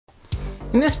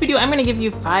In this video, I'm going to give you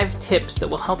 5 tips that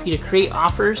will help you to create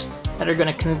offers that are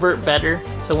going to convert better.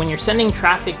 So when you're sending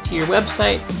traffic to your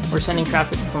website or sending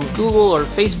traffic from Google or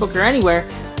Facebook or anywhere,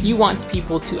 you want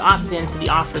people to opt into the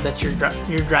offer that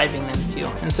you're driving them to.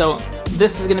 And so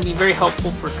this is going to be very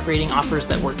helpful for creating offers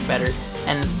that work better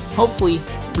and hopefully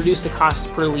reduce the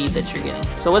cost per lead that you're getting.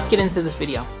 So let's get into this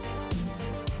video.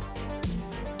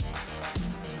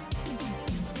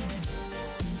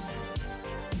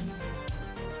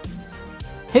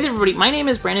 Hey there everybody, my name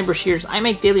is Brandon Brashears. I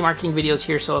make daily marketing videos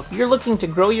here, so if you're looking to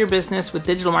grow your business with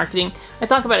digital marketing, I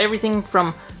talk about everything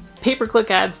from pay-per-click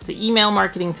ads to email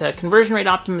marketing to conversion rate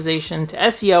optimization to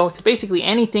SEO to basically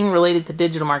anything related to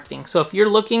digital marketing. So if you're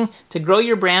looking to grow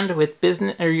your brand with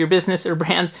your business or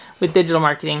brand with digital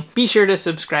marketing, be sure to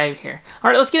subscribe here. All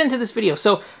right, let's get into this video.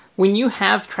 So when you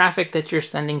have traffic that you're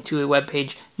sending to a web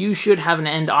page, you should have an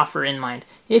end offer in mind.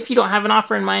 If you don't have an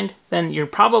offer in mind, then you're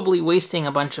probably wasting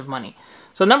a bunch of money.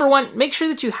 So number one, make sure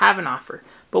that you have an offer.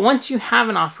 But once you have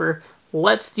an offer,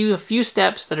 let's do a few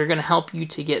steps that are going to help you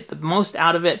to get the most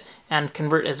out of it and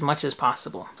convert as much as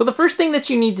possible. So the first thing that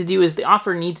you need to do is the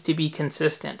offer needs to be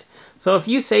consistent. So if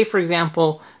you say, for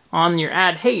example, on your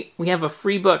ad, hey, we have a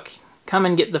free book, come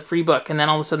and get the free book, and then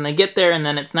all of a sudden they get there and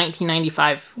then it's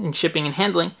 $19.95 in shipping and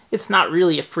handling, it's not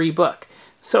really a free book.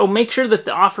 So make sure that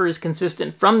the offer is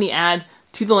consistent from the ad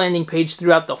to the landing page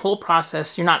throughout the whole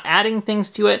process. You're not adding things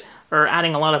to it or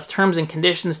adding a lot of terms and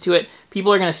conditions to it.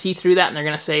 People are going to see through that and they're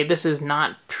going to say, this is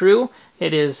not true.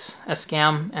 It is a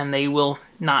scam, and they will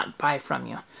not buy from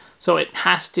you. So it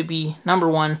has to be, number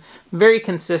one, very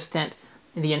consistent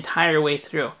the entire way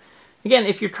through. Again,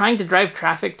 if you're trying to drive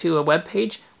traffic to a web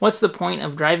page, what's the point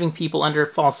of driving people under a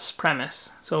false premise?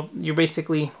 So you're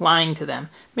basically lying to them.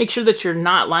 Make sure that you're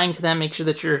not lying to them. Make sure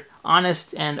that you're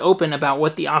honest and open about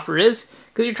what the offer is,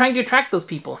 because you're trying to attract those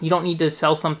people. You don't need to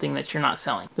sell something that you're not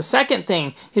selling. The second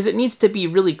thing is it needs to be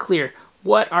really clear.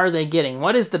 What are they getting?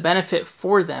 What is the benefit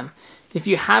for them? If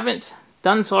you haven't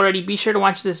done so already, be sure to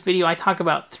watch this video. I talk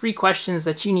about 3 questions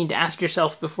that you need to ask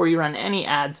yourself before you run any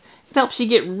ads. It helps you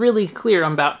get really clear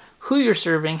about who you're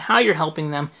serving, how you're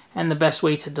helping them, and the best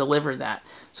way to deliver that.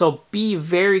 So be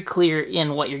very clear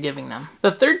in what you're giving them. The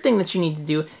third thing that you need to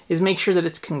do is make sure that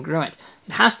it's congruent.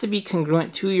 It has to be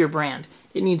congruent to your brand.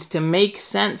 It needs to make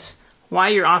sense why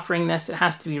you're offering this. It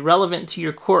has to be relevant to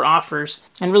your core offers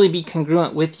and really be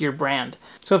congruent with your brand.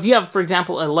 So if you have, for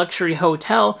example, a luxury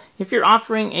hotel, if you're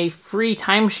offering a free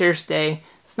timeshare stay,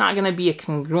 it's not going to be a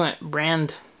congruent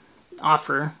brand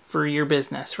offer for your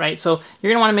business, right? So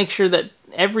you're going to want to make sure that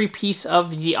every piece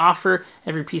of the offer,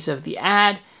 every piece of the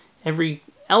ad, every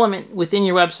element within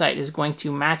your website is going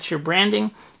to match your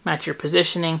branding, match your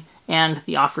positioning, and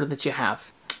the offer that you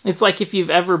have. It's like if you've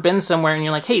ever been somewhere and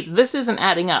you're like, hey, this isn't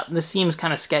adding up. This seems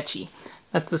kind of sketchy.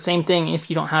 That's the same thing if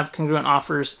you don't have congruent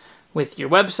offers with your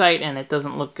website and it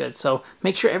doesn't look good. So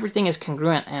make sure everything is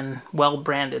congruent and well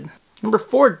branded. Number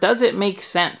 4, does it make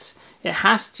sense? It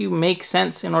has to make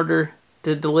sense in order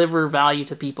to deliver value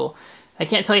to people. I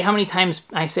can't tell you how many times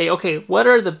I say, okay, what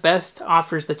are the best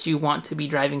offers that you want to be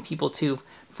driving people to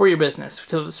for your business,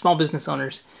 to small business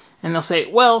owners? And they'll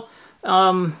say, well,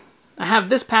 I have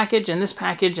this package and this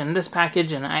package and this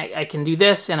package, and I can do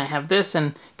this and I have this,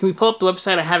 and can we pull up the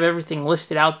website? I have everything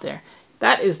listed out there.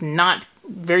 That is not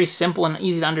very simple and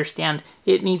easy to understand.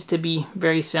 It needs to be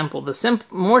very simple. The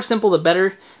more simple, the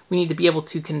better. We need to be able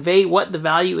to convey what the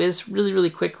value is really, really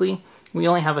quickly. We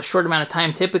only have a short amount of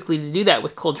time typically to do that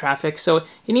with cold traffic. So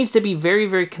it needs to be very,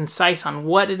 very concise on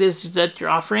what it is that you're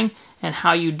offering and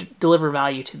how you deliver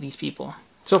value to these people.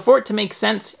 So for it to make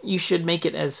sense, you should make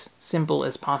it as simple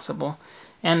as possible.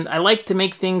 And I like to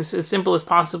make things as simple as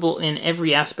possible in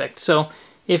every aspect. So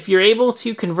if you're able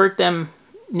to convert them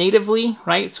natively,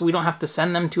 right? So we don't have to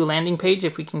send them to a landing page.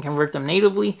 If we can convert them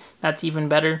natively, that's even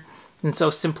better. And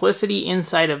so simplicity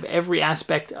inside of every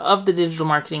aspect of the digital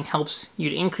marketing helps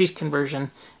you to increase conversion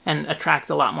and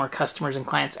attract a lot more customers and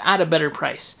clients at a better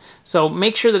price. So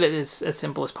make sure that it is as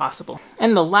simple as possible.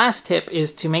 And the last tip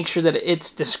is to make sure that it's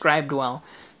described well.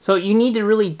 So you need to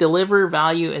really deliver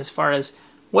value as far as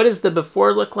what does the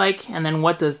before look like, and then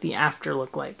what does the after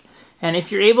look like. And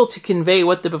if you're able to convey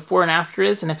what the before and after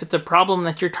is, and if it's a problem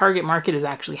that your target market is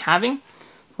actually having,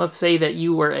 let's say that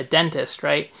you were a dentist,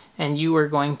 right? And you were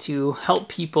going to help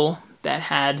people that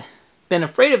had been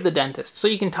afraid of the dentist. So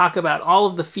you can talk about all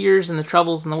of the fears and the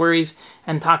troubles and the worries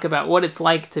and talk about what it's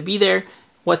like to be there,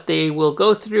 what they will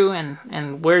go through,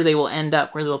 and where they will end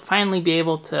up, where they'll finally be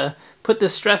able to put the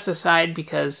stress aside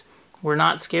because we're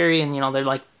not scary, and they're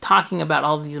like talking about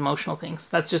all of these emotional things.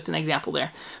 That's just an example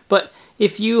there. But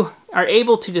if you are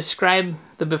able to describe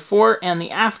the before and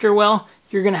the after well,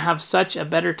 you're going to have such a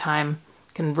better time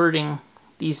converting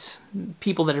these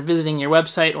people that are visiting your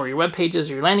website or your web pages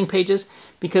or your landing pages,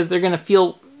 because they're going to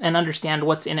feel and understand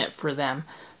what's in it for them.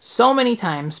 So many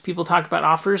times people talk about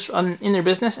offers in their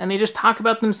business and they just talk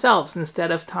about themselves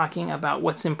instead of talking about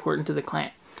what's important to the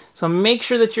client. So make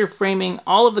sure that you're framing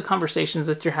all of the conversations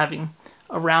that you're having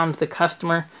around the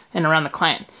customer and around the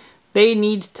client. They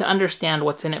need to understand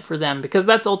what's in it for them, because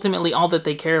that's ultimately all that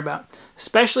they care about.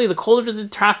 Especially the colder the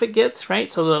traffic gets,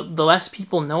 right? So the less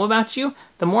people know about you,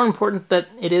 the more important that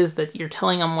it is that you're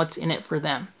telling them what's in it for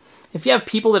them. If you have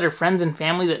people that are friends and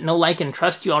family that know, like, and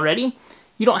trust you already,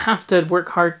 you don't have to work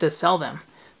hard to sell them.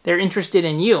 They're interested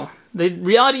in you. The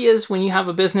reality is, when you have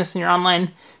a business and you're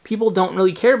online, people don't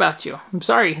really care about you. I'm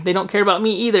sorry, they don't care about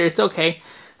me either. It's okay.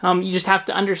 You just have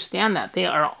to understand that. They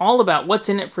are all about what's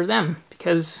in it for them,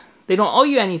 because they don't owe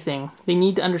you anything. They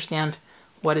need to understand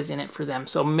what is in it for them.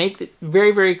 So make it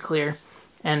very, very clear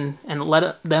and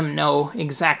let them know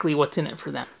exactly what's in it for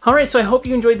them. All right, so I hope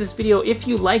you enjoyed this video. If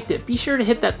you liked it, be sure to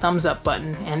hit that thumbs up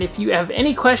button. And if you have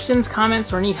any questions,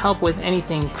 comments, or need help with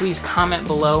anything, please comment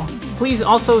below. Please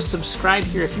also subscribe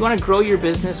here if you want to grow your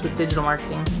business with digital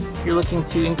marketing. If you're looking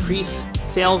to increase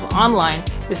sales online,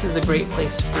 this is a great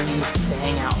place for you to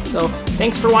hang out. So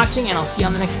thanks for watching, and I'll see you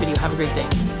on the next video. Have a great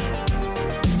day.